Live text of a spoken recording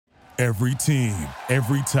Every team,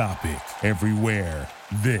 every topic, everywhere.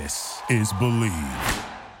 This is Believe.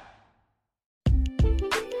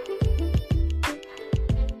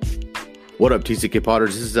 What up, TCK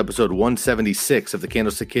Potters? This is episode 176 of the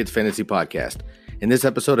Candlestick Kids Fantasy Podcast. In this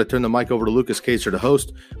episode, I turn the mic over to Lucas Kaser to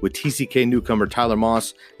host with TCK newcomer Tyler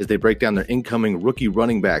Moss as they break down their incoming rookie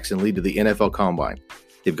running backs and lead to the NFL Combine.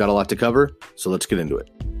 They've got a lot to cover, so let's get into it.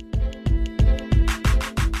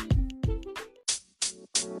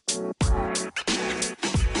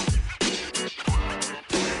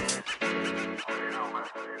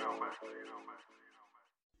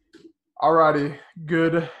 Alrighty,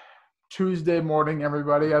 good Tuesday morning,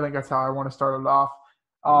 everybody. I think that's how I want to start it off.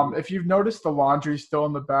 If you've noticed, the laundry's still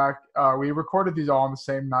in the back. We recorded these all on the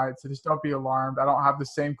same night, so just don't be alarmed. I don't have the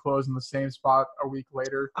same clothes in the same spot a week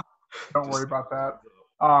later. Don't worry about that.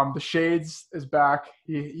 The shades is back.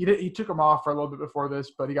 He took them off for a little bit before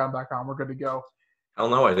this, but he got them back on. We're good to go. Hell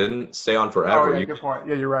no, I didn't stay on forever. Oh, yeah, good point.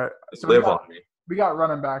 Yeah, you're right. So live on me. We got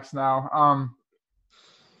running backs now.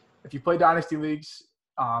 If you play Dynasty Leagues,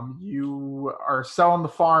 you are selling the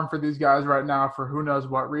farm for these guys right now for who knows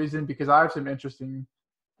what reason, because I have some interesting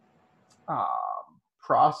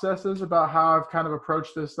processes about how I've kind of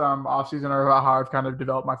approached this offseason, or about how I've kind of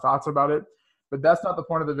developed my thoughts about it. But that's not the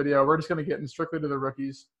point of the video. We're just going to get in strictly to the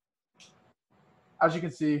rookies. As you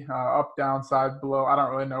can see, up, down, side, below, I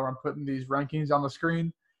don't really know where I'm putting these rankings on the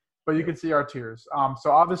screen, but you can see our tiers.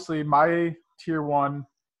 So obviously my tier one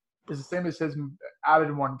is the same as his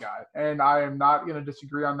added one guy. And I am not going to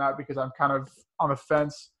disagree on that because I'm kind of on the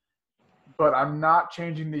fence. But I'm not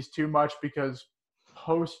changing these too much because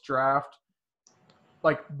post-draft,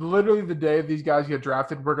 like literally the day these guys get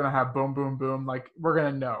drafted, we're going to have boom, boom, boom. Like we're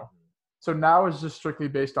going to know. So now is just strictly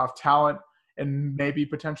based off talent and maybe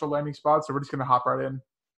potential landing spots. So we're just going to hop right in.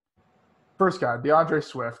 First guy, DeAndre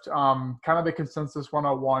Swift. Kind of the consensus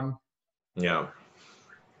 101. Yeah.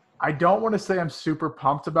 I don't want to say I'm super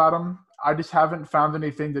pumped about him. I just haven't found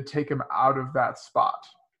anything to take him out of that spot.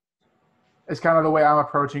 It's kind of the way I'm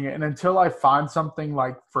approaching it. And until I find something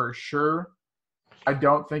like for sure, I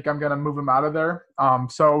don't think I'm going to move him out of there.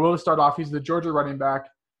 So we'll start off. He's the Georgia running back,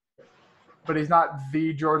 but he's not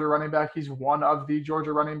the Georgia running back. He's one of the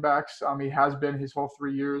Georgia running backs. He has been his whole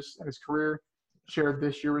 3 years in his career. Shared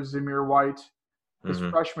this year with Zamir White. His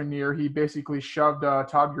freshman year, he basically shoved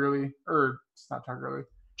Todd Gurley, or it's not Todd Gurley.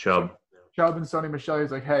 Chubb and Sony Michel. He's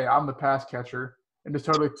like, hey, I'm the pass catcher, and just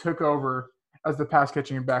totally took over as the pass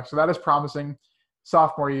catching back. So that is promising.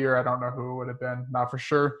 Sophomore year, I don't know who it would have been, not for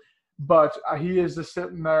sure. But he is just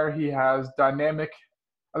sitting there. He has dynamic.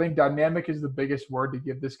 I think dynamic is the biggest word to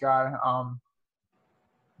give this guy.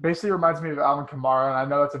 Basically reminds me of Alvin Kamara, and I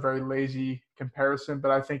know that's a very lazy comparison, but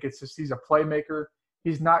I think it's just he's a playmaker.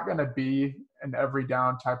 He's not going to be an every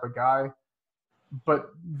down type of guy. But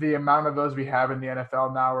the amount of those we have in the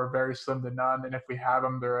NFL now are very slim to none. And if we have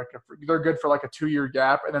them, they're good for like a 2-year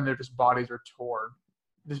gap, and then their just bodies are torn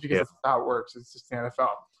just because that's how it works. It's just the NFL.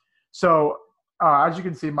 So as you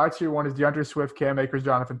can see, my tier one is DeAndre Swift, Cam Akers,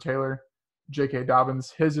 Jonathan Taylor, J.K.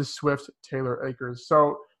 Dobbins. His is Swift, Taylor, Akers.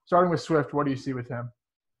 So starting with Swift, what do you see with him?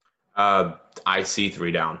 I see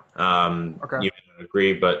 3 down. Okay. You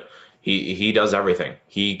agree, but he does everything.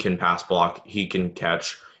 He can pass block. He can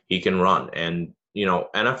catch. He can run. And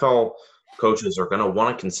NFL coaches are going to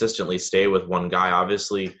want to consistently stay with one guy.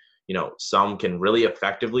 Obviously, some can really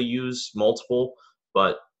effectively use multiple,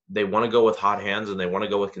 but they want to go with hot hands and they want to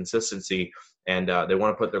go with consistency, and they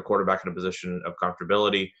want to put their quarterback in a position of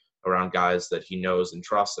comfortability around guys that he knows and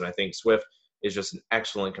trusts. And I think Swift is just an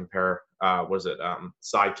excellent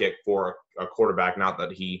sidekick for a quarterback. Not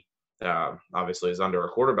that he obviously is under a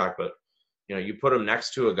quarterback, but you put him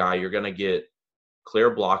next to a guy, you're going to get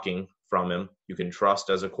clear blocking from him. You can trust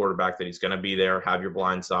as a quarterback that he's going to be there, have your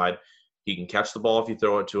blind side. He can catch the ball if you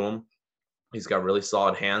throw it to him. He's got really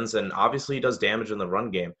solid hands, and obviously he does damage in the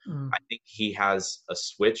run game. I think he has a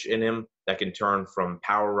switch in him that can turn from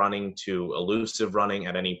power running to elusive running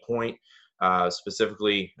at any point.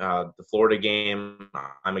 Specifically, the Florida game,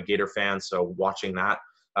 I'm a Gator fan, so watching that,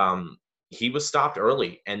 he was stopped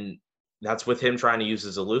early, and that's with him trying to use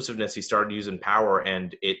his elusiveness. He started using power,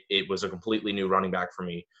 and it was a completely new running back for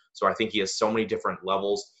me. So I think he has so many different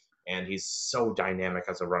levels, and he's so dynamic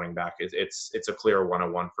as a running back. It's a clear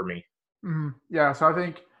 101 for me. Yeah, so I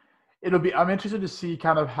think I'm interested to see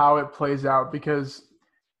kind of how it plays out, because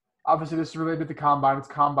obviously this is related to the Combine. It's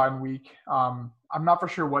Combine week. I'm not for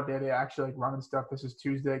sure what day they actually run and stuff. This is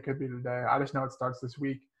Tuesday. It could be today. I just know it starts this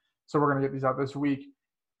week. So we're going to get these out this week.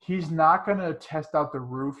 He's not going to test out the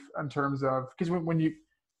roof in terms of – because when you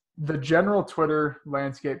the general Twitter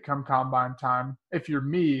landscape come combine time, if you're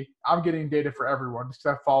me, I'm getting data for everyone because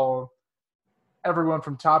I follow everyone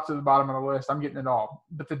from top to the bottom of the list. I'm getting it all.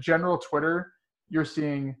 But the general Twitter, you're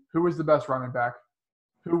seeing who was the best running back,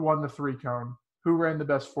 who won the 3-cone, who ran the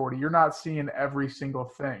best 40. You're not seeing every single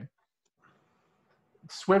thing.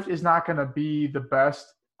 Swift is not going to be the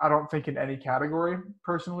best, I don't think, in any category,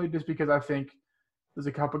 personally, just because I think there's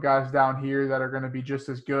a couple guys down here that are going to be just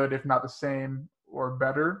as good, if not the same or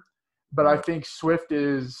better. But I think Swift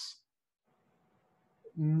is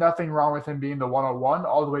nothing wrong with him being the 101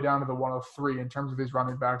 all the way down to the 103 in terms of his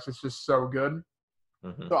running backs. It's just so good.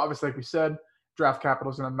 Mm-hmm. So obviously, like we said, draft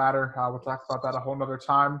capital is going to matter. We'll talk about that a whole nother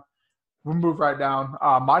time. We'll move right down.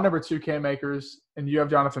 My number 2 Cam Akers, and you have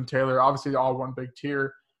Jonathan Taylor. Obviously, all one big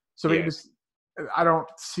tier. So I don't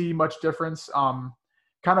see much difference.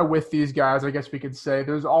 Kind of with these guys, I guess we could say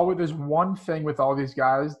there's one thing with all these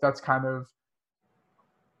guys that's kind of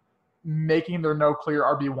making their no clear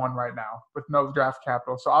RB1 right now with no draft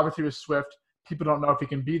capital. So obviously with Swift, people don't know if he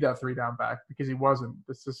can be that 3-down back because he wasn't.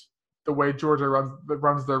 This is the way Georgia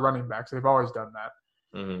runs their running backs. They've always done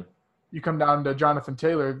that. Mm-hmm. You come down to Jonathan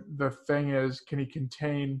Taylor, the thing is, can he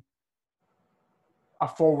contain a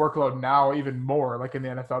full workload now even more, like in the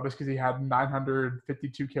NFL, just because he had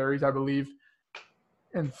 952 carries, I believe,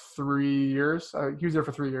 in 3 years. He was there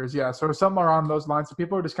for 3 years, yeah. So somewhere around those lines. So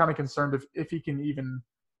people are just kind of concerned if he can even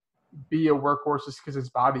be a workhorse just because his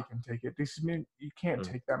body can take it. You can't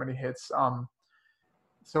take that many hits.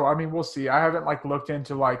 So, I mean, we'll see. I haven't, looked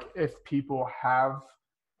into, if people have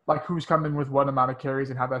 – who's coming with what amount of carries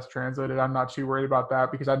and how that's translated. I'm not too worried about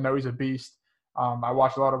that because I know he's a beast. I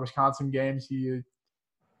watched a lot of Wisconsin games. He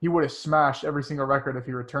would have smashed every single record if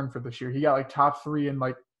he returned for this year. He got top 3 in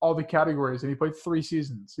all the categories, and he played 3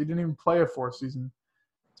 seasons. He didn't even play a 4th season.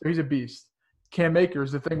 So he's a beast. Cam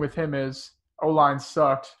Akers, the thing with him is O-line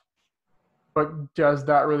sucked, but does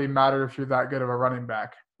that really matter if you're that good of a running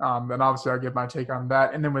back? Then obviously I'll give my take on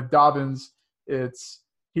that. And then with Dobbins,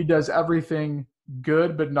 he does everything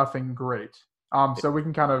good but nothing great. So we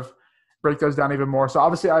can kind of break those down even more. So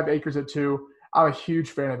obviously I have Akers at 2. I'm a huge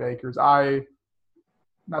fan of Akers.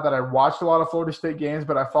 Not that I watched a lot of Florida State games,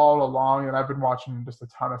 but I followed along, and I've been watching just a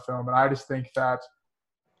ton of film. And I just think that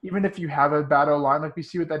even if you have a bad O-line, we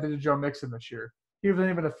see what that did to Joe Mixon this year. He wasn't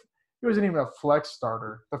even a flex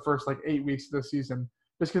starter the first 8 weeks of the season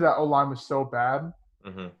just because that O-line was so bad.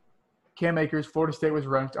 Mm-hmm. Cam Akers, Florida State was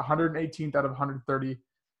ranked 118th out of 130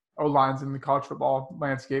 O-lines in the college football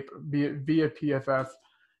landscape via PFF.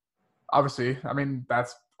 Obviously, I mean,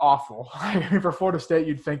 that's awful. For Florida State,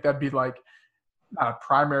 you'd think that'd be not a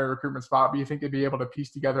primary recruitment spot, but you think they'd be able to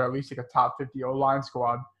piece together at least a top 50 O-line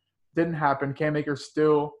squad. Didn't happen. Cam Akers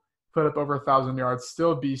still put up over 1,000 yards,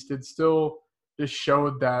 still beasted, still just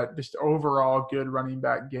showed that just overall good running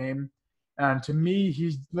back game. And to me,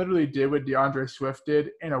 he literally did what DeAndre Swift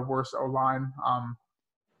did in a worse O-line.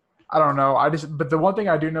 I don't know. But the one thing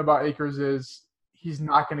I do know about Akers is he's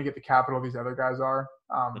not going to get the capital these other guys are.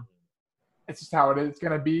 It's just how it is. It's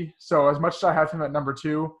going to be. So as much as I have him at number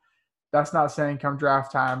 2, that's not saying come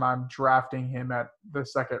draft time I'm drafting him at the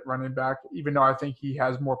second running back, even though I think he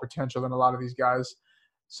has more potential than a lot of these guys.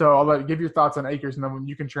 So I'll give your thoughts on Akers, and then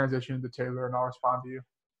you can transition into Taylor, and I'll respond to you.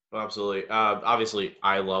 Absolutely. Obviously,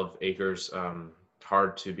 I love Akers.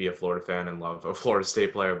 Hard to be a Florida fan and love a Florida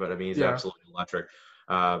State player, but, I mean, he's absolutely electric.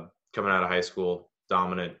 Coming out of high school,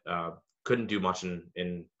 dominant. Couldn't do much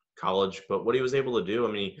in college, but what he was able to do,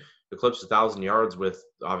 I mean, he eclipsed 1,000 yards with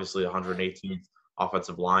obviously 118th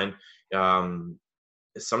offensive line.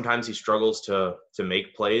 Sometimes he struggles to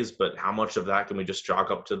make plays, but how much of that can we just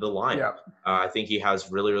chalk up to the line? Yeah. I think he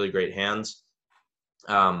has really, really great hands.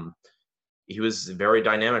 He was very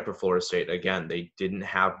dynamic for Florida State. Again, they didn't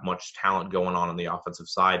have much talent going on the offensive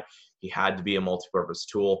side. He had to be a multi-purpose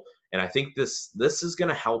tool. And I think this is going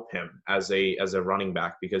to help him as a running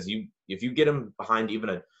back, because if you get him behind even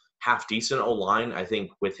a half decent O-line, I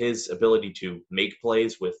think with his ability to make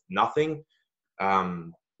plays with nothing,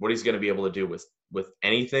 what he's going to be able to do with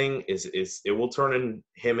anything is it will turn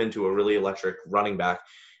him into a really electric running back.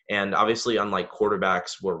 And obviously, unlike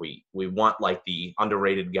quarterbacks where we want the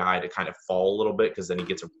underrated guy to kind of fall a little bit because then he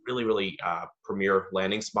gets a really, really premier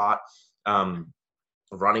landing spot.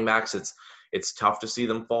 Running backs, it's tough to see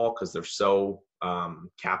them fall because they're so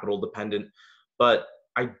capital dependent. But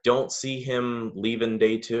I don't see him leaving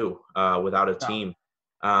day 2 without a team.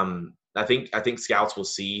 I think scouts will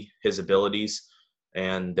see his abilities,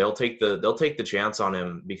 and they'll take the chance on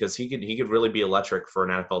him because he could really be electric for an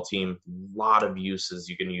NFL team. A lot of uses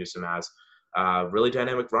you can use him as. Really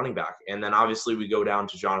dynamic running back. And then obviously we go down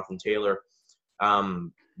to Jonathan Taylor.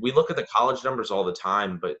 We look at the college numbers all the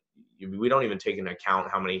time, but we don't even take into account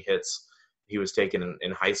how many hits he was taking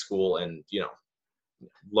in high school and,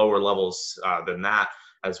 lower levels than that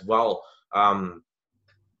as well.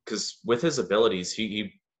 Because with his abilities,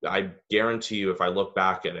 I guarantee you, if I look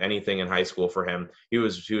back at anything in high school for him, he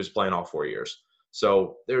was playing all 4 years.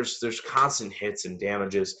 So there's constant hits and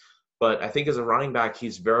damages. But I think as a running back,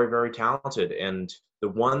 he's very, very talented. And the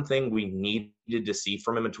one thing we needed to see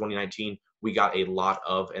from him in 2019, we got a lot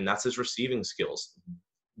of, and that's his receiving skills.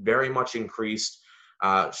 Very much increased.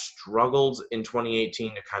 Struggled in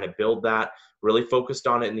 2018 to kind of build that, really focused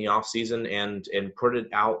on it in the offseason and put it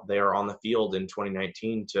out there on the field in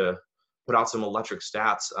 2019 to put out some electric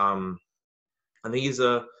stats. I think he's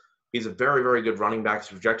a very, very good running back. He's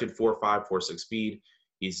projected 4.5, 4.6 speed.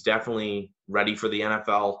 He's definitely ready for the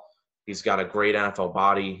NFL. He's got a great NFL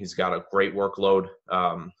body. He's got a great workload,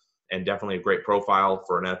 and definitely a great profile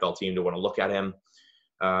for an NFL team to want to look at him.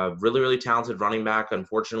 Really, really talented running back.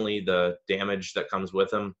 Unfortunately, the damage that comes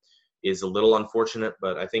with him is a little unfortunate,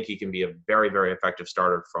 but I think he can be a very, very effective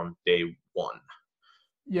starter from day one.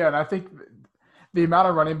 Yeah, and I think the amount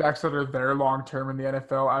of running backs that are there long-term in the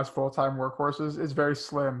NFL as full-time workhorses is very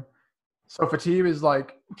slim. So if a team is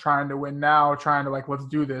trying to win now, trying to let's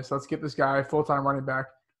do this, let's get this guy full-time running back,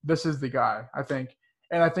 this is the guy, I think.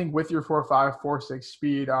 And I think with your 4.5, 4.6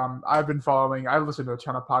 speed, I've listened to a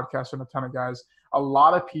ton of podcasts from a ton of guys. A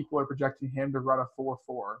lot of people are projecting him to run a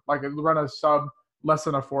 4.4, run a sub less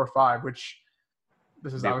than a 4.5, which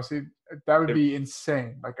this is obviously that would be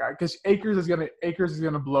insane. Because Akers is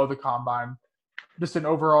gonna blow the combine. Just an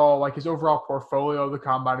overall his overall portfolio of the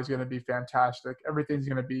combine is gonna be fantastic. Everything's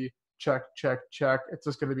gonna be check, check, check. It's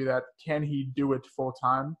just gonna be that, can he do it full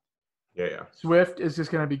time? Yeah. Swift is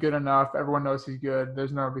just going to be good enough. Everyone knows he's good.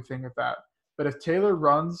 There's no big thing with that. But if Taylor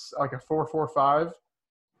runs a 4.45,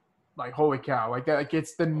 holy cow,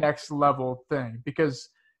 it's the next level thing. Because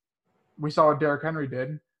we saw what Derrick Henry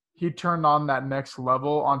did. He turned on that next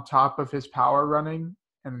level on top of his power running,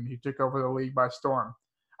 and he took over the league by storm.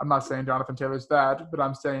 I'm not saying Jonathan Taylor's that, but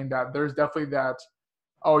I'm saying that there's definitely that,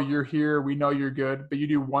 oh, you're here, we know you're good, but you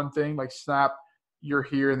do one thing, snap, you're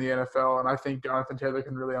here in the NFL, and I think Jonathan Taylor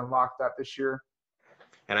can really unlock that this year.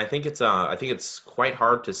 And I think it's quite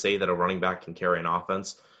hard to say that a running back can carry an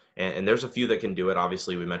offense, and there's a few that can do it.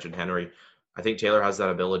 Obviously, we mentioned Henry. I think Taylor has that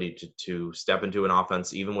ability to step into an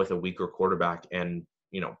offense even with a weaker quarterback and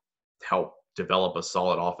help develop a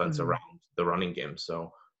solid offense around the running game.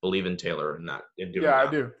 So believe in Taylor in that. I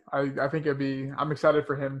do. I think I'm excited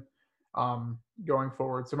for him going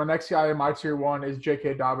forward. So my next guy in my tier 1 is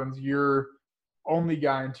J.K. Dobbins. You're only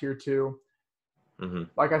guy in tier 2. Mm-hmm.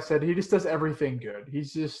 Like I said, he just does everything good.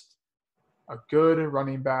 He's just a good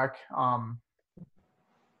running back.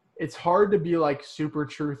 It's hard to be super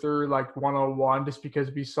truther 101 just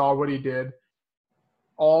because we saw what he did.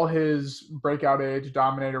 All his breakout age,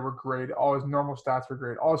 dominator were great. All his normal stats were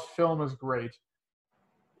great. All his film was great.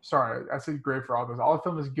 Sorry, I said great for all those. All his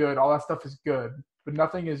film is good. All that stuff is good, but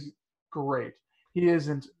nothing is great. He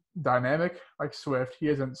isn't dynamic like Swift. He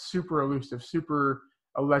isn't super elusive, super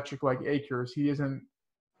electric like Akers. He isn't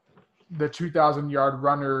the 2,000-yard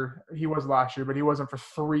runner he was last year, but he wasn't for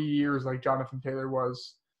 3 years like Jonathan Taylor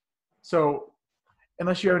was. So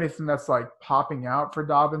unless you have anything that's popping out for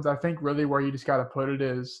Dobbins, I think really where you just got to put it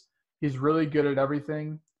is he's really good at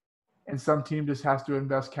everything, and some team just has to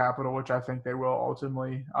invest capital, which I think they will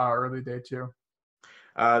ultimately early day too.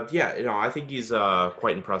 I think he's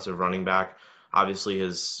quite impressive running back. Obviously,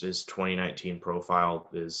 his 2019 profile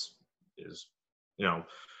is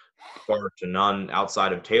far to none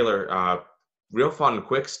outside of Taylor. Real fun,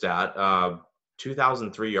 quick stat: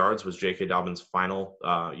 2,003 yards was J.K. Dobbins' final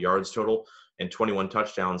yards total, and 21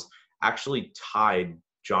 touchdowns. Actually tied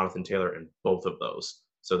Jonathan Taylor in both of those.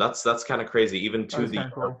 So that's kind of crazy, even to the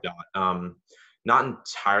yard dot. Not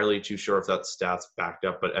entirely too sure if that stat's backed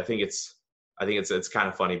up, but I think it's kind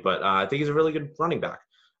of funny. But I think he's a really good running back.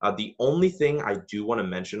 The only thing I do want to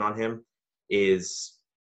mention on him is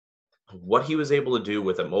what he was able to do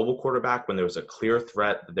with a mobile quarterback when there was a clear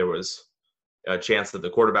threat, there was a chance that the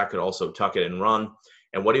quarterback could also tuck it and run,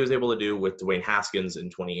 and what he was able to do with Dwayne Haskins in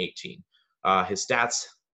 2018. His stats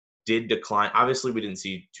did decline. Obviously, we didn't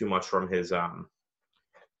see too much from his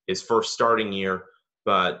first starting year,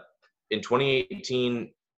 but in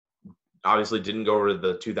 2018, obviously didn't go over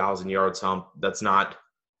the 2,000 yards hump. That's not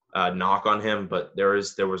knock on him, but there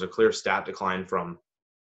was a clear stat decline from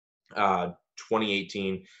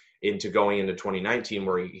 2018 into going into 2019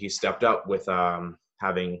 where he stepped up with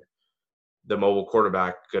having the mobile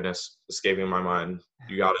quarterback. Goodness, escaping my mind.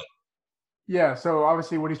 You got it. Yeah, so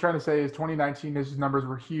obviously what he's trying to say is 2019, his numbers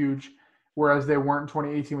were huge, whereas they weren't in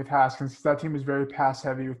 2018 with Haskins, because that team was very pass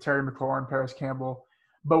heavy with Terry McLaurin, Paris Campbell.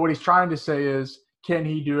 But what he's trying to say is, can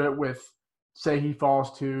he do it with, say he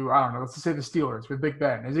falls to, I don't know, let's just say the Steelers with Big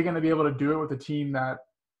Ben. Is he going to be able to do it with a team that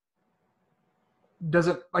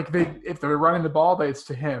doesn't – like if they're running the ball, it's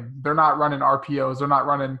to him. They're not running RPOs. They're not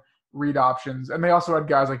running read options. And they also had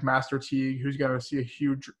guys like Master Teague, who's going to see a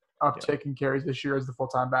huge uptick in carries this year as the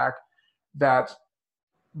full-time back, that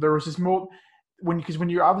there was just more – because when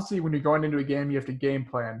you're going into a game, you have to game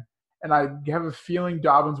plan. And I have a feeling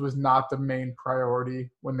Dobbins was not the main priority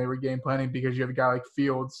when they were game planning, because you have a guy like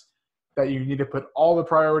Fields that you need to put all the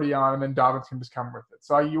priority on, and then Dobbins can just come with it.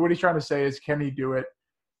 So what he's trying to say is, can he do it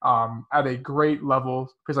at a great level?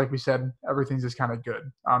 Because like we said, everything's just kind of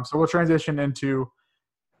good. So we'll transition into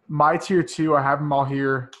my tier 2. I have them all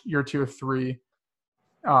here. Your tier 3,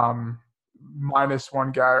 minus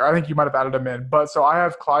one guy. I think you might have added him in. But so I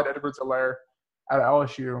have Clyde Edwards-Helaire at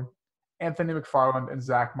LSU, Anthony McFarland, and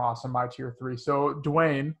Zach Moss in my tier 3. So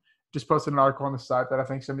Dwayne just posted an article on the site that I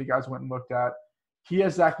think some of you guys went and looked at. He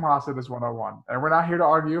has Zach Moss at his 101. And we're not here to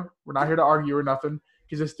argue. We're not here to argue or nothing,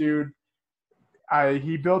 because this dude,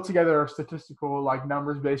 he built together a statistical, like,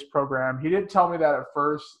 numbers-based program. He didn't tell me that at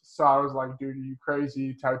first, so I was like, dude, are you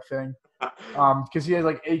crazy type thing. Because he has,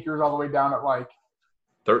 like, acres all the way down at, like,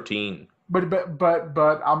 13. But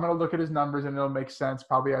I'm going to look at his numbers, and it'll make sense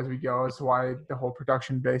probably as we go as to why the whole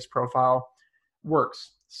production-based profile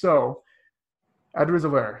works. So,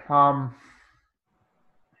 Edwards-Helaire,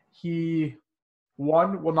 he,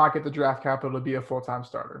 one, will not get the draft capital to be a full-time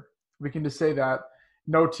starter. We can just say that.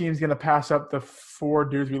 No team's going to pass up the 4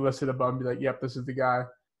 dudes we listed above and be like, yep, this is the guy.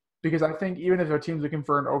 Because I think even if a team's looking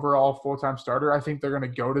for an overall full-time starter, I think they're going to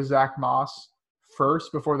go to Zach Moss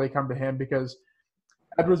first before they come to him, because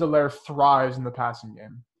Edwards-Helaire thrives in the passing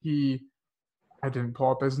game. I didn't pull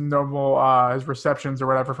up his normal his receptions or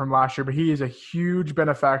whatever from last year, but he is a huge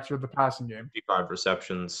benefactor of the passing game. 55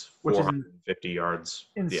 receptions, 450 yards.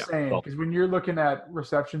 Insane. Because when you're looking at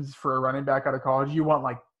receptions for a running back out of college, you want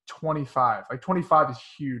like 25. Like 25 is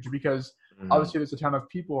huge, because obviously there's a ton of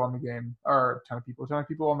people on the game, or a ton of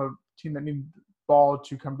people on the team that need the ball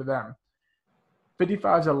to come to them.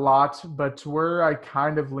 55 is a lot, but where I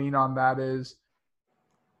kind of lean on that is,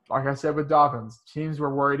 like I said with Dobbins, teams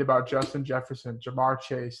were worried about Justin Jefferson, Jamar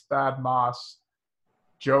Chase, Thad Moss,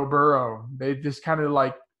 Joe Burrow. They just kind of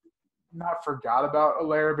like not forgot about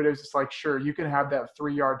Helaire, but it was just like, sure, you can have that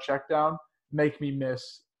 3-yard check down, make me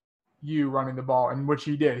miss you running the ball, and which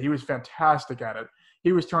he did. He was fantastic at it.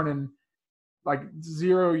 He was turning like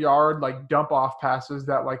 0-yard, like dump off passes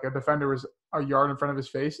that like a defender was a yard in front of his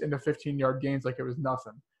face into 15-yard gains like it was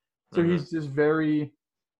nothing. So he's just very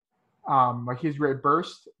like he's great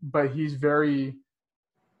burst, but he's very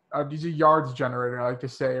he's a yards generator, I like to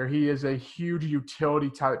say, or he is a huge utility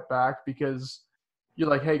type back, because you're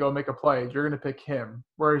like, hey, go make a play. You're going to pick him.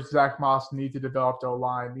 Whereas Zach Moss needs to develop the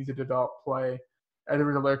line, needs to develop play.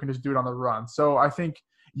 Edwards-Helaire can just do it on the run. So I think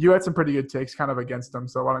you had some pretty good takes kind of against him.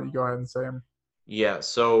 So why don't you go ahead and say him? Yeah.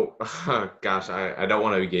 So, gosh, I don't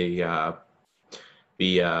want to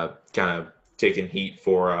be kind of taking heat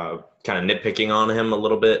for kind of nitpicking on him a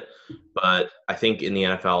little bit, but I think in the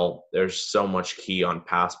NFL there's so much key on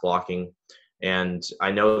pass blocking, and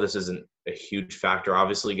I know this isn't a huge factor.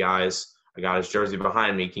 Obviously, guys, I got his jersey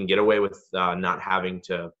behind me, can get away with not having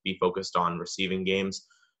to be focused on receiving games.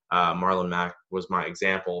 Marlon Mack was my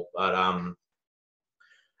example, but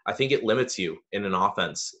I think it limits you in an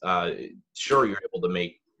offense. Sure, you're able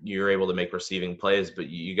to make receiving plays, but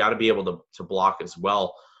you got to be able to block as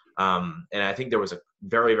well. And I think there was a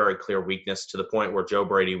very, very clear weakness, to the point where Joe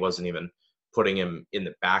Brady wasn't even putting him in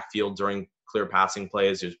the backfield during clear passing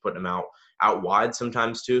plays. He was putting him out wide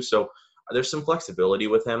sometimes too. So there's some flexibility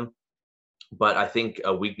with him, but I think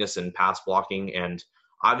a weakness in pass blocking, and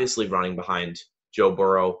obviously running behind Joe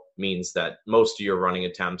Burrow means that most of your running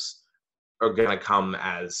attempts are going to come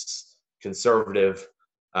as conservative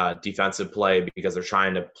defensive play, because they're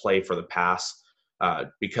trying to play for the pass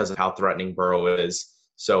because of how threatening Burrow is.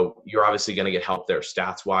 So you're obviously going to get help there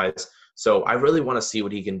stats-wise. So I really want to see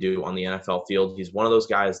what he can do on the NFL field. He's one of those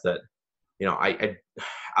guys that, I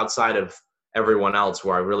outside of everyone else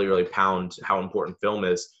where I really, really pound how important film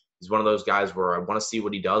is, he's one of those guys where I want to see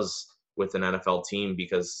what he does with an NFL team,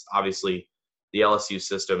 because obviously the LSU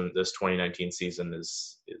system this 2019 season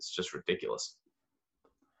is just ridiculous.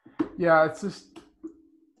 Yeah, it's just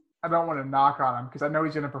 – I don't want to knock on him, because I know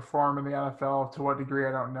he's going to perform in the NFL. To what degree,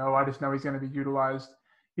 I don't know. I just know he's going to be utilized.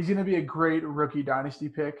 He's going to be a great rookie dynasty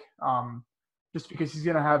pick, just because he's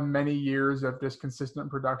going to have many years of this consistent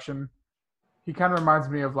production. He kind of reminds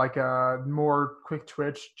me of like a more quick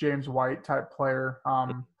twitch James White type player.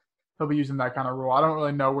 he'll be using that kind of rule. I don't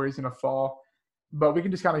really know where he's going to fall, but we can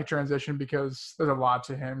just kind of transition because there's a lot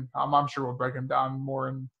to him. I'm sure we'll break him down more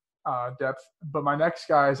in depth. But my next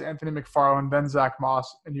guy is Anthony McFarland, then Zach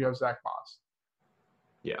Moss, and you have Zach Moss.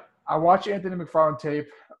 Yeah. I watched Anthony McFarland tape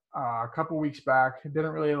a couple weeks back.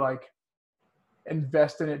 Didn't really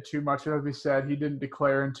invest in it too much. As we said, he didn't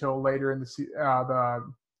declare until later in the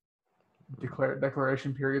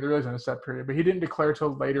declaration period. There isn't a set period, but he didn't declare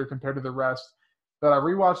till later compared to the rest. That I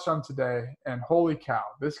rewatched on today, and holy cow,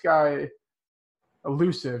 this guy,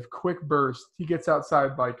 elusive, quick burst. He gets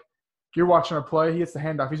outside like you're watching a play. He gets the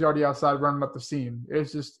handoff. He's already outside running up the seam.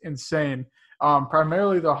 It's just insane.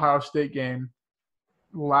 Primarily the Ohio State game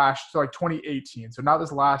last 2018. So not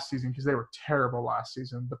this last season because they were terrible last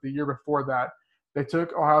season, but the year before that, they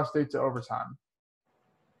took Ohio State to overtime.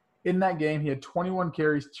 In that game, he had 21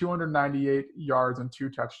 carries, 298 yards, and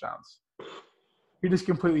 2 touchdowns. He just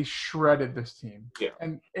completely shredded this team. Yeah.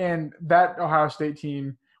 And that Ohio State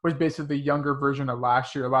team was basically the younger version of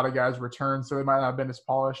last year. A lot of guys returned, so they might not have been as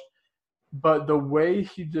polished. But the way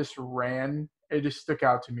he just ran, it just stuck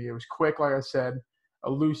out to me. It was quick, like I said,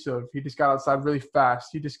 elusive. He just got outside really fast.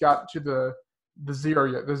 He just got to the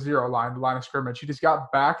zero line, the line of scrimmage. He just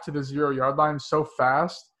got back to the 0-yard line so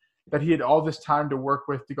fast that he had all this time to work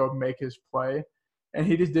with to go make his play. And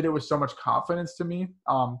he just did it with so much confidence to me.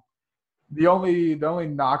 The only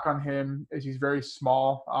knock on him is he's very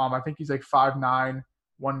small. I think he's 5'9",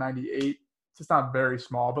 198. It's just not very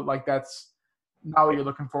small, but that's not what you're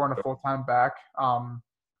looking for in a full-time back.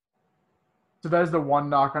 So that is the one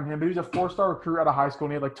knock on him. But he was a 4-star recruit out of high school,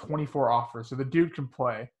 and he had 24 offers. So the dude can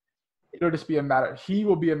play. It'll just be he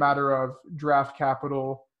will be a matter of draft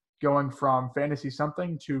capital going from fantasy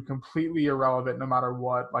something to completely irrelevant no matter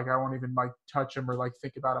what. I won't even touch him or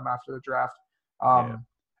think about him after the draft.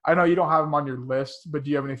 I know you don't have him on your list, but do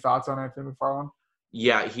you have any thoughts on Anthony McFarland?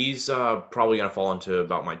 Yeah, he's probably going to fall into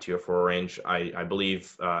about my tier 4 range. I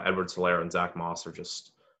believe Edwards-Helaire and Zach Moss are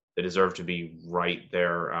they deserve to be right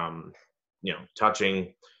there,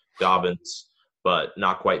 touching Dobbins, but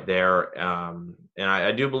not quite there. And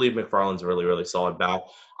I do believe McFarland's a really, really solid back.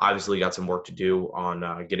 Obviously, got some work to do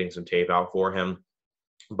on getting some tape out for him.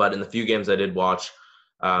 But in the few games I did watch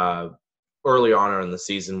early on in the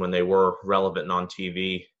season when they were relevant and on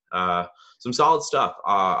TV, some solid stuff.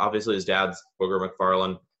 Obviously, his dad's Booger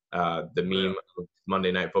McFarland, the meme of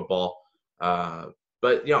Monday Night Football.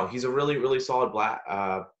 But, he's a really, really solid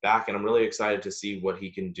back, and I'm really excited to see what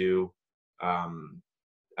he can do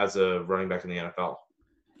as a running back in the NFL.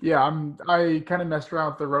 Yeah, I kind of messed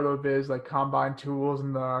around with the RotoViz combine tools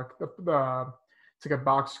and the it's a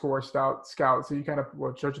box score scout. So you kind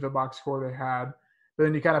of judge the box score they had, but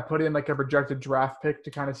then you kind of put in a projected draft pick to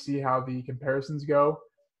kind of see how the comparisons go.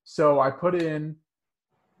 So I put in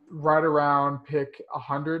right around pick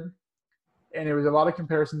 100, and it was a lot of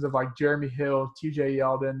comparisons of Jeremy Hill, TJ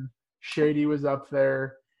Yeldon, Shady was up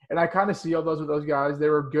there. And I kind of see all those with those guys. They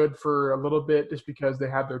were good for a little bit just because they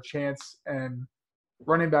had their chance. And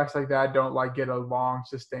running backs like that don't get a long,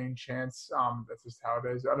 sustained chance. That's just how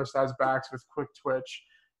it is. Undersized backs with quick twitch,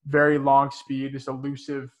 very long speed, just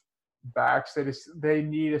elusive backs. They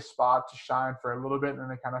need a spot to shine for a little bit, and then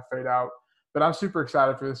they kind of fade out. But I'm super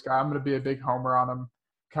excited for this guy. I'm going to be a big homer on him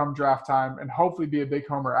come draft time, and hopefully be a big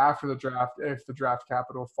homer after the draft if the draft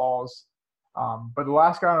capital falls. But the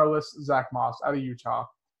last guy on our list is Zach Moss out of Utah.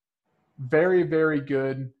 Very, very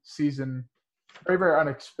good season. Very, very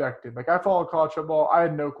unexpected. I follow college football. I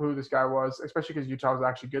had no clue who this guy was, especially because Utah was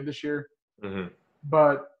actually good this year. Mm-hmm.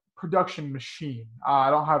 But production machine.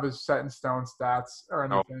 I don't have his set in stone stats or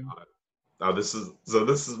anything. Oh, this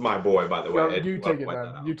is my boy, by the way. You take it,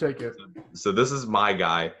 then. You take it. So this is my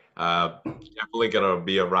guy. Definitely gonna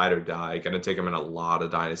be a ride or die. Gonna take him in a lot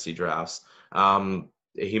of dynasty drafts.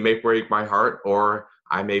 He may break my heart, or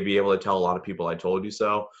I may be able to tell a lot of people I told you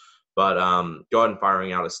so. But go ahead and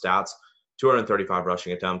firing out his stats. 235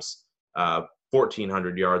 rushing attempts,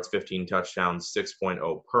 1,400 yards, 15 touchdowns,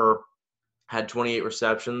 6.0 per. Had 28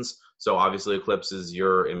 receptions, so obviously eclipses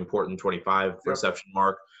your important 25 reception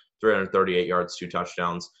mark. 338 yards, 2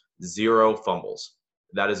 touchdowns, 0 fumbles.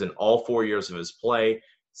 That is in all 4 years of his play.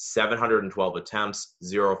 712 attempts,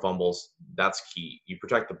 0 fumbles. That's key. You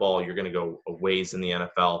protect the ball, you're going to go a ways in the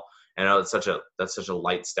NFL. And I know that's such a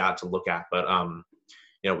light stat to look at, but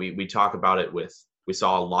we talk about it we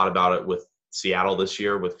saw a lot about it with Seattle this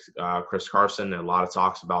year with Chris Carson, and a lot of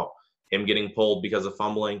talks about him getting pulled because of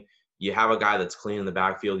fumbling. You have a guy that's clean in the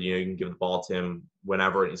backfield. You can give the ball to him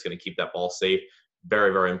whenever, and he's going to keep that ball safe.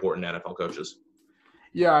 Very, very important to NFL coaches.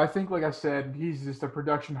 Yeah, I think, like I said, he's just a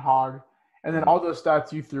production hog. And then all those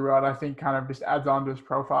stats you threw out, I think, kind of just adds on to his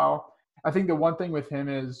profile. I think the one thing with him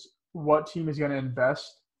is what team is going to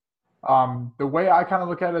invest. The way I kind of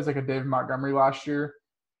look at it is like a David Montgomery last year.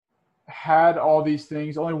 Had all these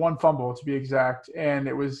things, only one fumble to be exact, and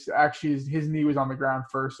it was actually his knee was on the ground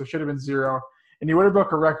first, so it should have been 0. And he would have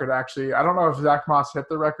broke a record, actually. I don't know if Zach Moss hit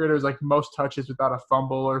the record. It was like most touches without a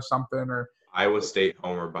fumble or something. Or Iowa State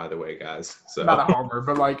homer, by the way, guys. So not a homer,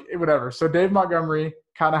 but like whatever. So Dave Montgomery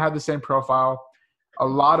kind of had the same profile. A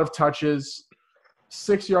lot of touches.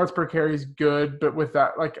 6 yards per carry is good, but with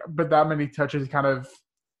that, that many touches kind of –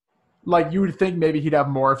 like you would think maybe he'd have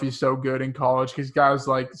more if he's so good in college because guys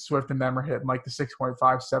like Swift and them are hitting like the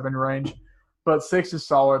 6.57 range. But 6 is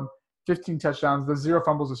solid. 15 touchdowns. The 0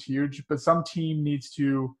 fumbles is huge. But some team needs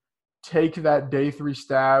to take that day 3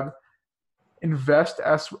 stab, invest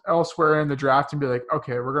elsewhere in the draft, and be like,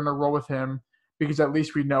 okay, we're going to roll with him because at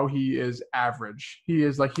least we know he is average.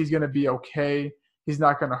 He's going to be okay. He's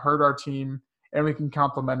not going to hurt our team. And we can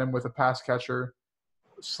complement him with a pass catcher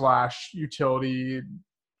 / utility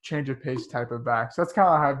change of pace type of back. So that's kind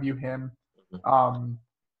of how I view him.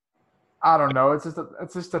 I don't know. It's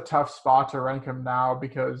just a tough spot to rank him now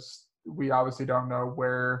because we obviously don't know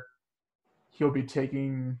where he'll be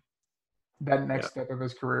taking that next step of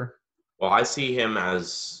his career. Well, I see him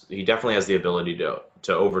as he definitely has the ability to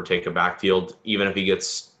overtake a backfield, even if he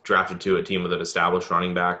gets drafted to a team with an established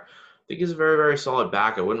running back. I think he's a very, very solid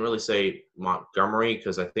back. I wouldn't really say Montgomery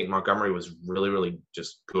because I think Montgomery was really, really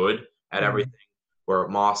just good at everything. Where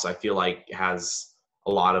Moss, I feel like, has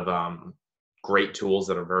a lot of great tools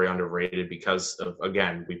that are very underrated because of,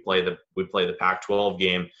 again, we play the Pac-12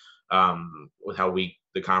 game with how weak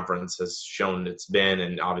the conference has shown it's been,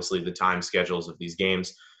 and obviously the time schedules of these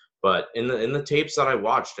games. But in the tapes that I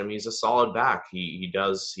watched, I mean, he's a solid back. He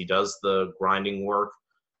does the grinding work.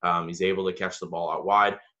 He's able to catch the ball out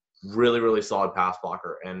wide. Really, really solid pass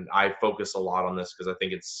blocker. And I focus a lot on this because I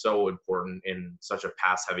think it's so important in such a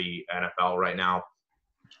pass-heavy NFL right now.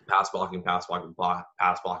 Pass blocking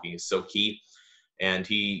is so key. And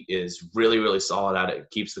he is really, really solid at it.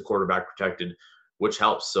 Keeps the quarterback protected, which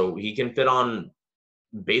helps. So he can fit on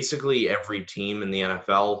basically every team in the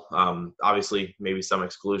NFL. Obviously, maybe some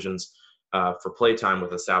exclusions for playtime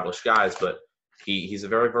with established guys, but he's a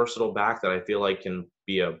very versatile back that I feel like can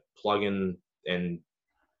be a plug-in and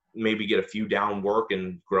maybe get a few down work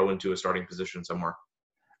and grow into a starting position somewhere.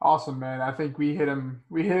 Awesome, man. I think we hit him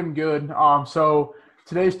good. So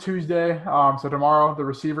today's Tuesday. So tomorrow the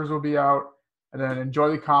receivers will be out, and then enjoy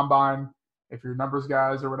the combine. If you're numbers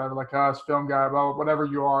guys or whatever, like us, film guy, whatever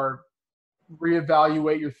you are,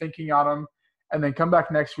 reevaluate your thinking on them, and then come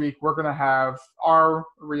back next week. We're going to have our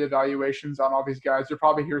reevaluations on all these guys. You'll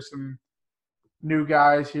probably hear some new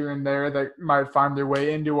guys here and there that might find their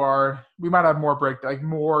way into we might have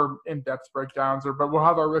more in-depth breakdowns, but we'll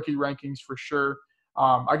have our rookie rankings for sure.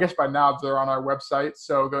 I guess by now they're on our website,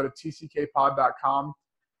 so go to tckpod.com.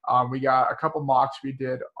 We got a couple mocks we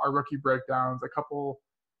did, our rookie breakdowns, a couple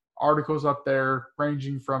articles up there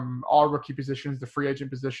ranging from all rookie positions to free agent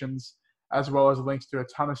positions, as well as links to a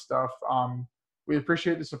ton of stuff. We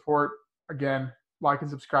appreciate the support. Again, like and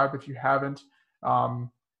subscribe if you haven't.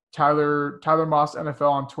 Tyler Moss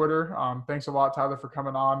NFL on Twitter. Thanks a lot, Tyler, for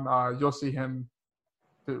coming on. You'll see him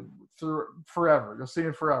forever. You'll see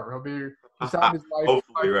him forever. He'll be beside his life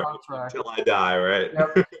contract until I die, right?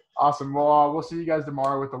 Yep. Awesome. Well, we'll see you guys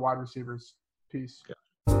tomorrow with the wide receivers. Peace. Yeah.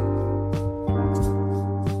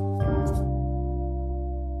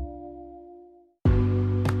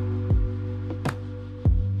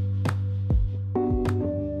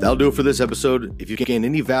 That'll do it for this episode. If you gained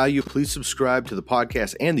any value, please subscribe to the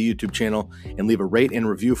podcast and the YouTube channel and leave a rate and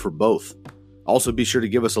review for both. Also, be sure to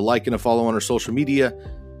give us a like and a follow on our social media.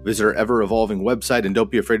 Visit our ever-evolving website, and don't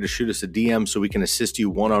be afraid to shoot us a DM so we can assist you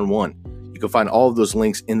one-on-one. You can find all of those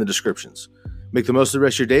links in the descriptions. Make the most of the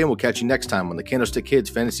rest of your day, and we'll catch you next time on the Candlestick Kids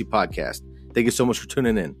Fantasy Podcast. Thank you so much for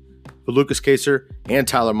tuning in. For Lucas Kaser and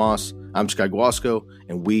Tyler Moss, I'm Sky Guasco,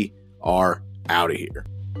 and we are out of here.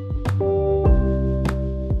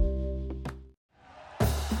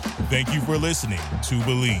 Thank you for listening to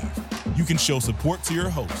Believe. You can show support to your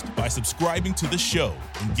host by subscribing to the show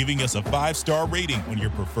and giving us a 5-star rating on your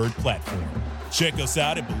preferred platform. Check us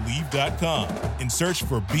out at Believe.com and search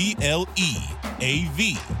for BLEAV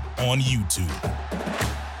on YouTube.